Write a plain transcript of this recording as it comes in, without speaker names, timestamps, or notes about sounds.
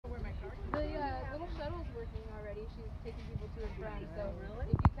already. She's taking people to and from. So if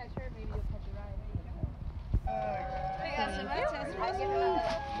you catch her, maybe you'll catch a ride.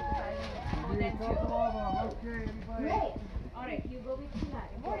 Great. All right, you go with Keelari.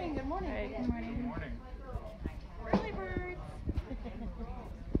 Good morning. Good morning. Right, good morning. Good morning. Early birds.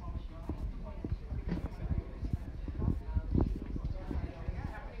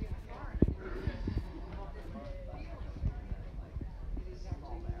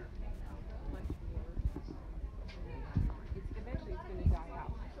 Eventually it's going to die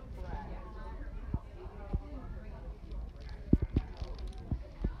out.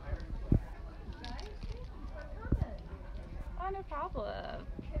 Oh, no problem.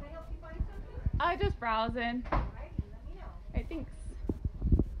 Can I help you find something? Just browsing. All right, let me know. Hey, thanks.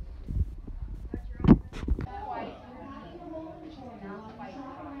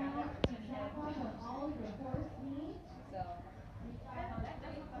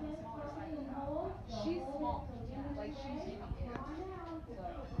 She's small. Like she's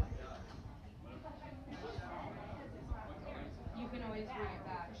you can always bring it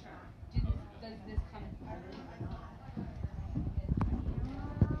back. Does this come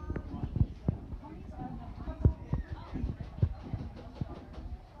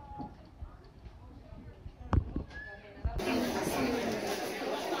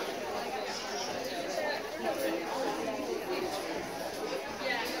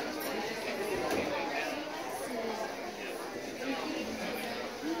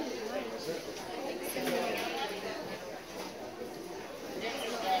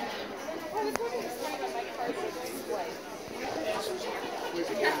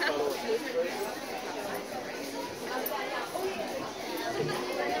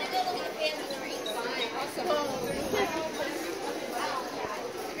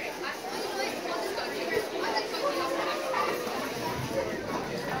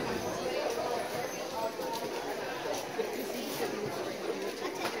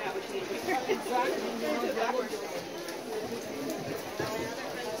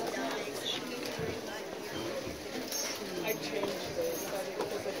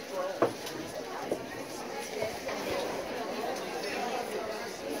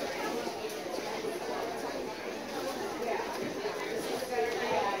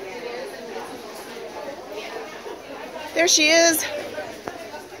There she is.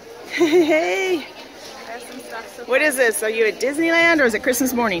 Hey. What is this? Are you at Disneyland or is it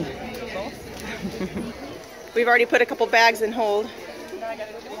Christmas morning? We've already put a couple bags in hold.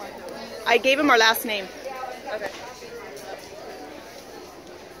 I gave him our last name. Okay.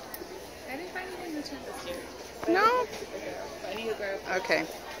 I didn't find anything this year. No? I need to grab. Okay.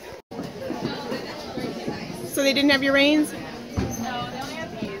 So they didn't have your reins? No, they only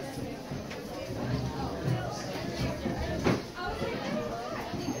have these.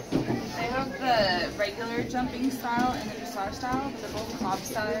 They have the regular jumping style and the dressage style, but they're both club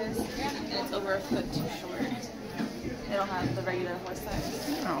size, and it's over a foot too short. They don't have the regular horse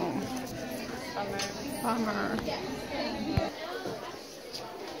size. Oh. Bummer.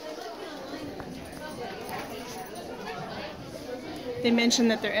 They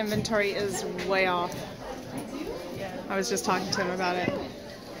mentioned that their inventory is way off. I was just talking to him about it.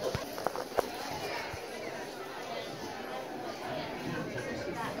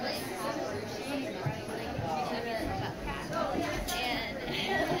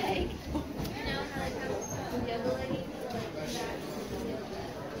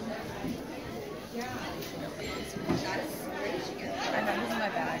 I know, this is my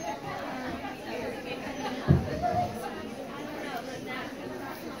bag.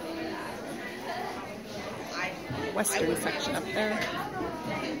 Western section up there.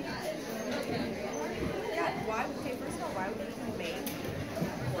 Yeah, why would they, first of all, why would they make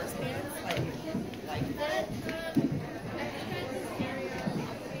horse pants like that?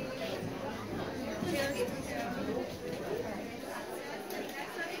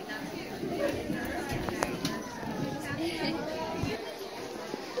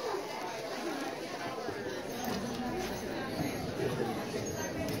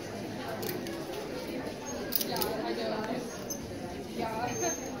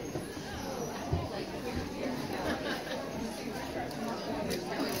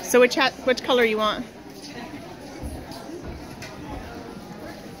 So which color you want?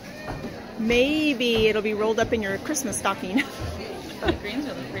 Maybe it'll be rolled up in your Christmas stocking. The greens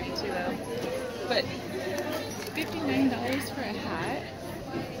really pretty too, though. But $59 for a hat?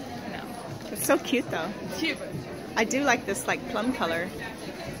 No. It's so cute, though. It's cute, but I do like this like plum color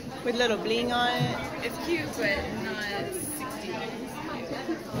with little bling on it. it's cute, but not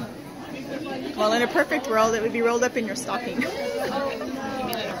 $60. Well, in a perfect world, it would be rolled up in your stocking. Oh, you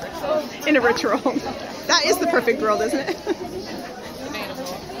mean in a virtual? in a rich world. That is the perfect world, isn't it?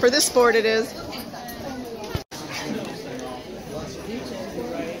 For this sport, it is.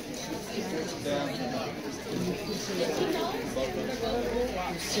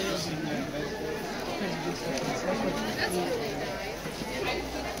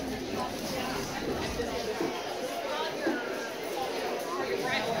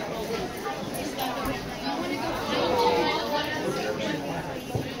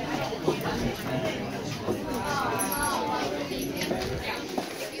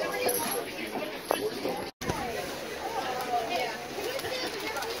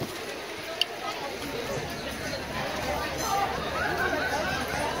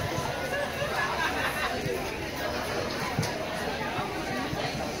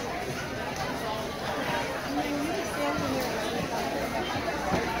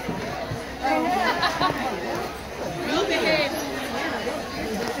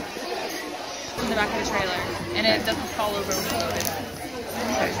 In the back of the trailer, and it doesn't fall over when you load it.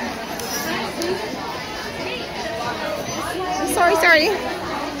 Sorry.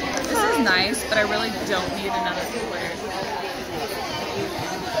 This is nice, but I really don't need another cooler.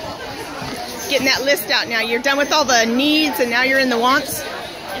 Getting that list out now. You're done with all the needs, and now you're in the wants.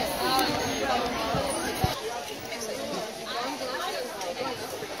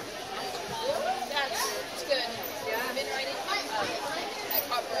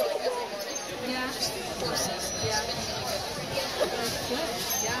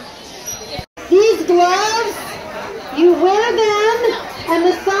 These gloves, you wear them and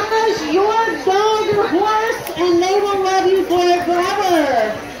massage your dog or horse and they will love you for it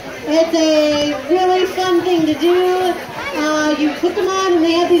forever. It's a really fun thing to do. You put them on and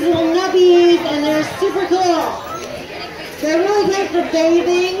they have these little nubbies and they're super cool. They're really great for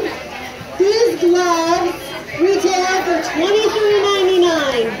bathing. These gloves retail for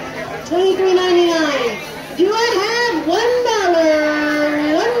 $23.99. $23.99. Do I have $1?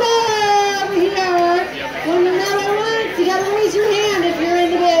 $1 over here. $1 once. You gotta raise your hand if you're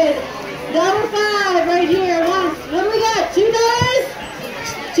in the bid. $5 right here. Once. What do we got? $2?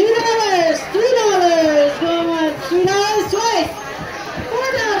 $2. $3. Going once. $3 twice.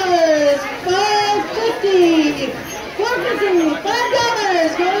 $4. $5.50. $4.50.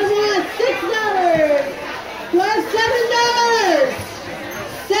 $5. Going once. $6. Do I have $7?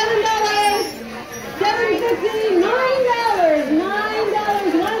 $7. $7.50, $9, $9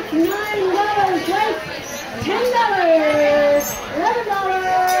 once, $9 twice, $10, $11,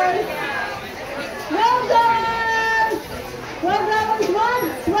 $12, $12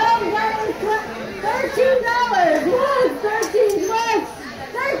 once, $12 twice, $13 once, $13 twice,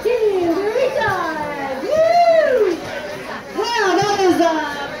 $13 three times. Woo! Wow, that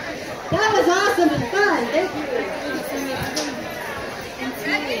was awesome and fun. Thank you.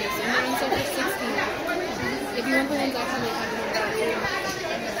 If you want the ones actually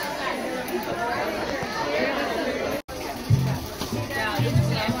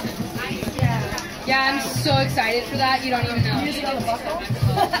yeah, I'm so excited for that. You don't even know. Use it on the buckle? You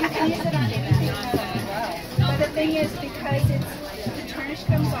can use it on anything. But the thing is, because the tarnish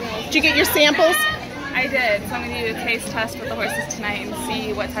comes on. Did you get your samples? I did, so I'm going to do a taste test with the horses tonight and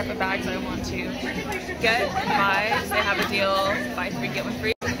see what type of bags I want to get and buy. They have a deal, buy 3, get 1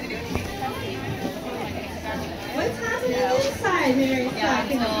 free. What's happening inside, Mary? Yeah,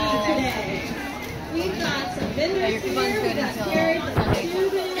 today? We've got some vendors here. We got Carrie from Rich.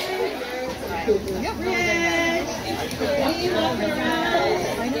 We walk around.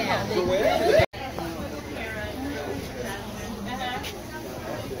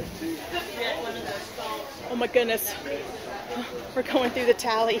 Oh my goodness. We're going through the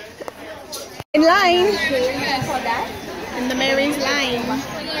tally. In line. In the Mary's line.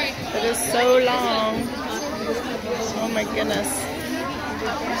 It is so long. Oh my goodness.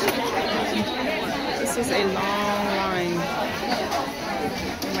 This is a long line.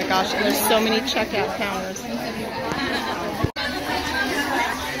 Oh my gosh, and there's so many checkout counters.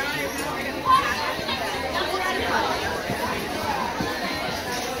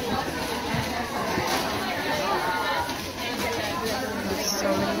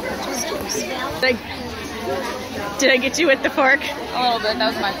 Did I get you with the fork? A little bit,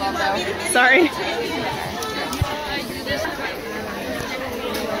 that was my fault though. Sorry.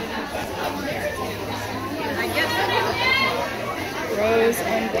 Rows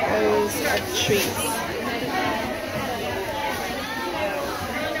and rows of treats.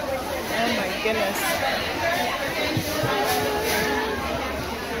 Oh my goodness.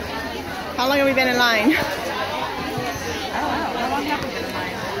 How long have we been in line? I don't know. How long have we been in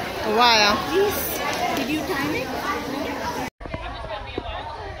line? A while. Did you time it?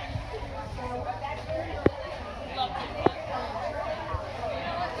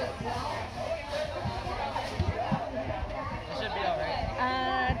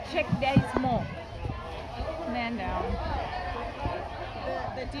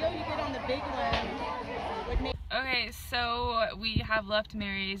 deal you get on the big one would make. Okay, so we have left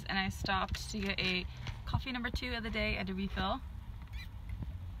Mary's and I stopped to get a coffee number 2 of the day at a refill.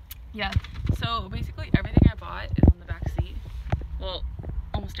 Yeah, so basically everything I bought is on the back seat. Well,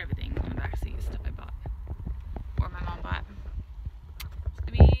 almost everything on the back seat is stuff I bought or my mom bought. It's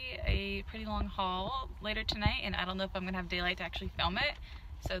gonna be a pretty long haul later tonight, and I don't know if I'm gonna have daylight to actually film it,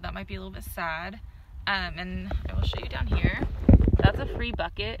 so that might be a little bit sad. And I will show you down here. That's a free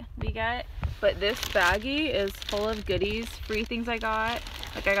bucket we got, but this baggie is full of goodies, free things I got.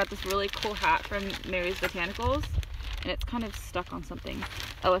 Like I got this really cool hat from Mary's Botanicals, and it's kind of stuck on something.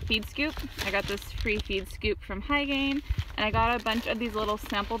 Oh, a feed scoop. I got this free feed scoop from High Gain, and I got a bunch of these little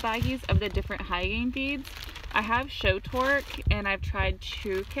sample baggies of the different High Gain feeds. I have Show Torque, and I've tried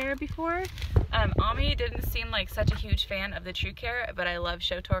True Care before. Ami didn't seem like such a huge fan of the True Care, but I love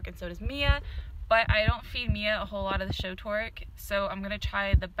Show Torque, and so does Mia. But I don't feed Mia a whole lot of the Show Torque, so I'm gonna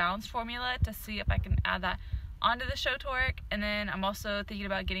try the Bounce formula to see if I can add that onto the Show Torque. And then I'm also thinking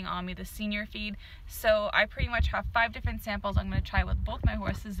about getting Ami the senior feed. So I pretty much have 5 different samples I'm gonna try with both my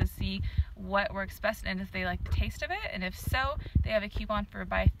horses to see what works best and if they like the taste of it. And if so, they have a coupon for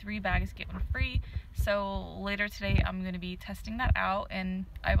buy 3 bags, get 1 free. So later today I'm gonna be testing that out, and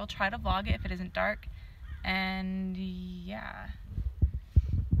I will try to vlog it if it isn't dark. And yeah,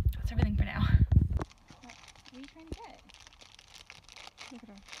 that's everything for now. What are you trying to get? Look at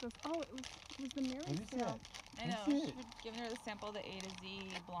her. She goes, oh, it was the Mary sale. I know. She was giving her the sample of the A to Z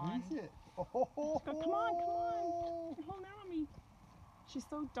blonde. She goes, come on, come on. You're holding out on me. She's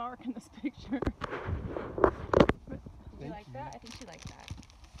so dark in this picture. You like that? I think she likes that.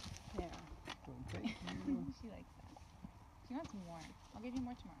 Yeah. Thank you. She likes that. She wants more. I'll give you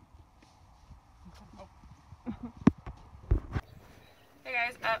more tomorrow. Hey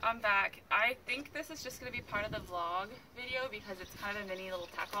guys, I'm back. I think this is just going to be part of the vlog video because it's kind of a mini little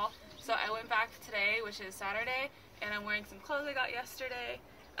tack haul. So I went back today, which is Saturday, and I'm wearing some clothes I got yesterday.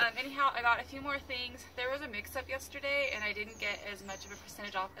 Anyhow, I got a few more things. There was a mix-up yesterday, and I didn't get as much of a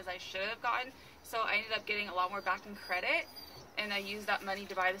percentage off as I should have gotten. So I ended up getting a lot more back in credit, and I used that money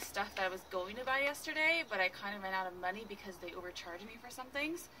to buy the stuff that I was going to buy yesterday, but I kind of ran out of money because they overcharged me for some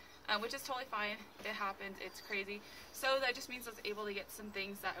things. Which is totally fine. It happens. It's crazy. So that just means I was able to get some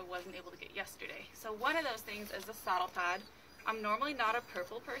things that I wasn't able to get yesterday. So one of those things is the saddle pad. I'm normally not a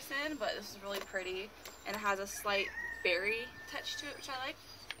purple person, but this is really pretty, and it has a slight berry touch to it, which I like.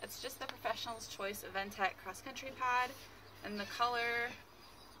 It's just the Professional's Choice Event Tech Cross Country pad, and the color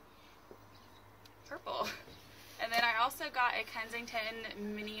purple. And then I also got a Kensington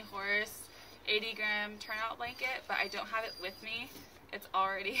Mini Horse 80-gram turnout blanket, but I don't have it with me. It's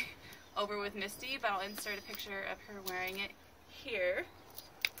already over with Misty, but I'll insert a picture of her wearing it here.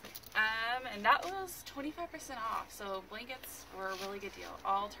 And that was 25% off, so blankets were a really good deal.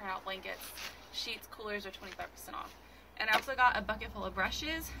 All turnout blankets, sheets, coolers are 25% off. And I also got a bucket full of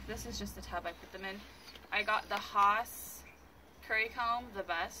brushes. This is just the tub I put them in. I got the Haas curry comb, the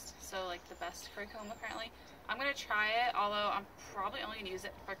best, so like the best curry comb apparently. I'm gonna try it, although I'm probably only gonna use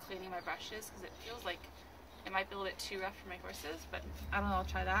it for cleaning my brushes because it feels like it might be a little bit too rough for my horses, but I don't know, I'll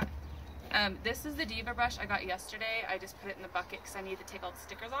try that. This is the Diva brush I got yesterday. I just put it in the bucket because I need to take all the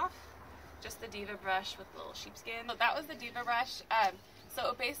stickers off. Just the Diva brush with little sheepskin. So that was the Diva brush.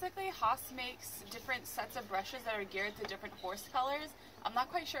 So basically Haas makes different sets of brushes that are geared to different horse colors. I'm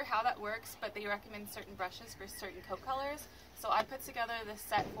not quite sure how that works, but they recommend certain brushes for certain coat colors. So I put together this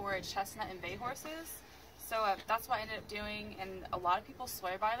set for chestnut and bay horses. So that's what I ended up doing, and a lot of people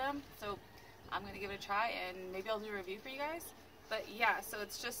swear by them. So I'm going to give it a try, and maybe I'll do a review for you guys. But yeah, so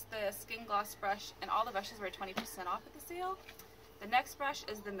it's just the skin gloss brush, and all the brushes were 20% off at the sale. The next brush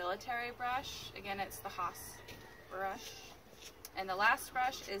is the military brush. Again, it's the Haas brush. And the last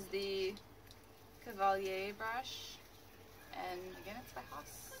brush is the Cavalier brush. And again, it's by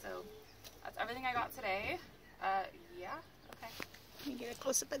Haas. So that's everything I got today. Yeah, okay. Let me get a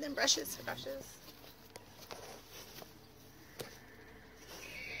close-up of them brushes.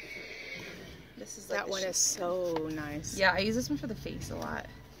 This is That one is so nice. Yeah, I use this one for the face a lot.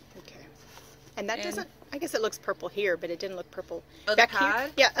 Okay. And that doesn't, I guess it looks purple here, but it didn't look purple. Oh, the back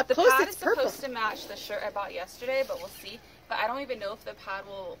pad? Here, yeah, up the close pad it's is purple. supposed to match the shirt I bought yesterday, but we'll see. But I don't even know if the pad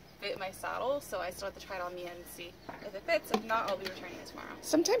will fit my saddle, so I still have to try it on me and see if it fits. If not, I'll be returning it tomorrow.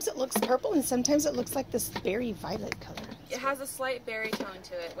 Sometimes it looks purple, and sometimes it looks like this berry violet color. It has a slight berry tone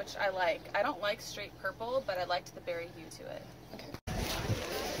to it, which I like. I don't like straight purple, but I liked the berry hue to it. Okay.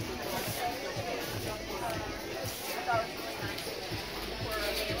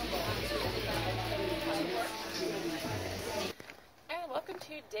 And welcome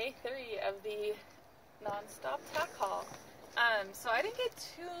to day 3 of the non-stop tack haul. So I didn't get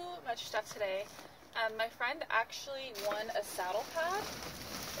too much stuff today. My friend actually won a saddle pad.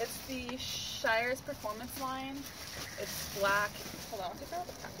 It's the Shire's Performance line. It's black. Hold on, I'll take out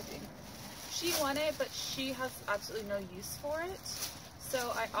the packaging. She won it, but she has absolutely no use for it.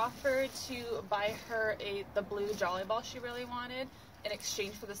 So I offered to buy her the blue Jolly Ball she really wanted in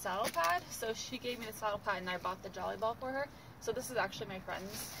exchange for the saddle pad. So she gave me the saddle pad and I bought the Jolly Ball for her. So this is actually my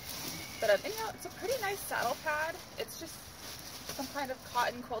friend's. But anyhow, it's a pretty nice saddle pad. It's just some kind of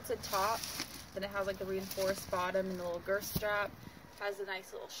cotton quilted top. Then it has like the reinforced bottom and the little girth strap. Has a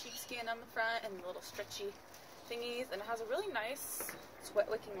nice little sheepskin on the front and the little stretchy thingies. And it has a really nice sweat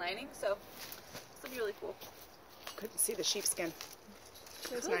wicking lining. So this will be really cool. Couldn't see the sheepskin.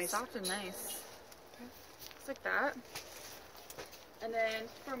 It's really nice. Soft and nice. It's like that. And then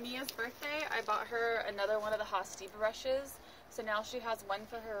for Mia's birthday, I bought her another one of the Hostiva brushes. So now she has one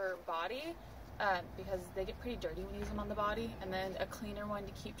for her body because they get pretty dirty when you use them on the body, and then a cleaner one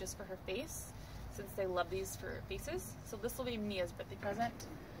to keep just for her face since they love these for faces. So this will be Mia's birthday present.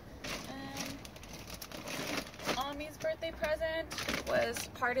 And Ami's birthday present was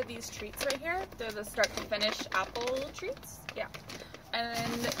part of these treats right here. They're the start to finish apple treats. Yeah. And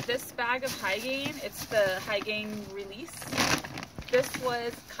then this bag of High Gain, it's the High Gain Release. This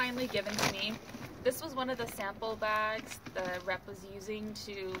was kindly given to me. This was one of the sample bags the rep was using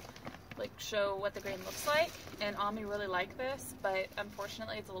to like show what the grain looks like, and Ami really liked this, but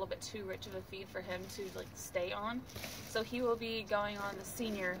unfortunately it's a little bit too rich of a feed for him to like stay on. So he will be going on the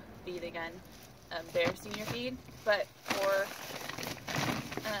senior feed again, their senior feed. But for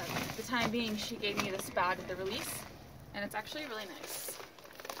the time being, she gave me this bag of the Release, and it's actually really nice.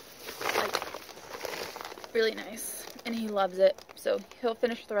 Like, really nice. And he loves it. So he'll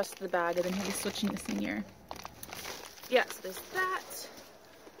finish the rest of the bag and then he'll be switching to senior. Yeah, so there's that.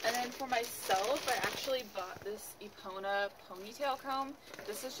 And then for myself, I actually bought this Epona ponytail comb.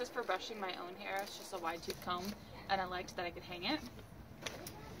 This is just for brushing my own hair. It's just a wide tooth comb, and I liked that I could hang it.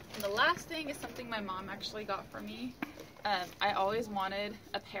 And the last thing is something my mom actually got for me. I always wanted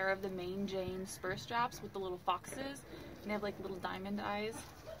a pair of the Main Jane spur straps with the little foxes, and they have like little diamond eyes.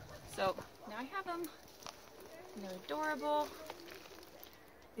 So now I have them. And they're adorable.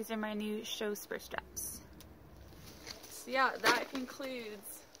 These are my new show spur straps. So yeah, that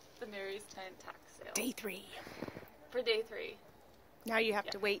concludes the Mary's 10 tax sale. Day 3. For day 3. Now you have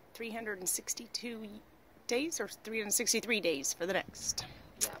to wait 362 days or 363 days for the next.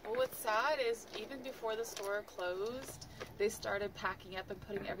 Yeah, well what's sad is even before the store closed, they started packing up and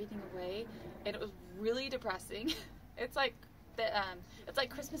putting everything away, and it was really depressing. It's like it's like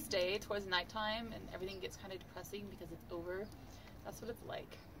Christmas Day towards nighttime and everything gets kind of depressing because it's over. That's what it's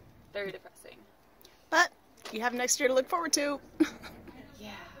like. Very depressing. But you have next year to look forward to. Yeah.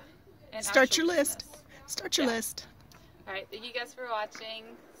 And start your list. Start your list. Alright, thank you guys for watching.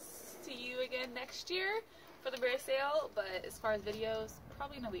 See you again next year for the Mary sale, but as far as videos,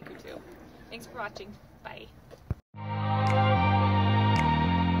 probably in a week or two. Thanks for watching. Bye.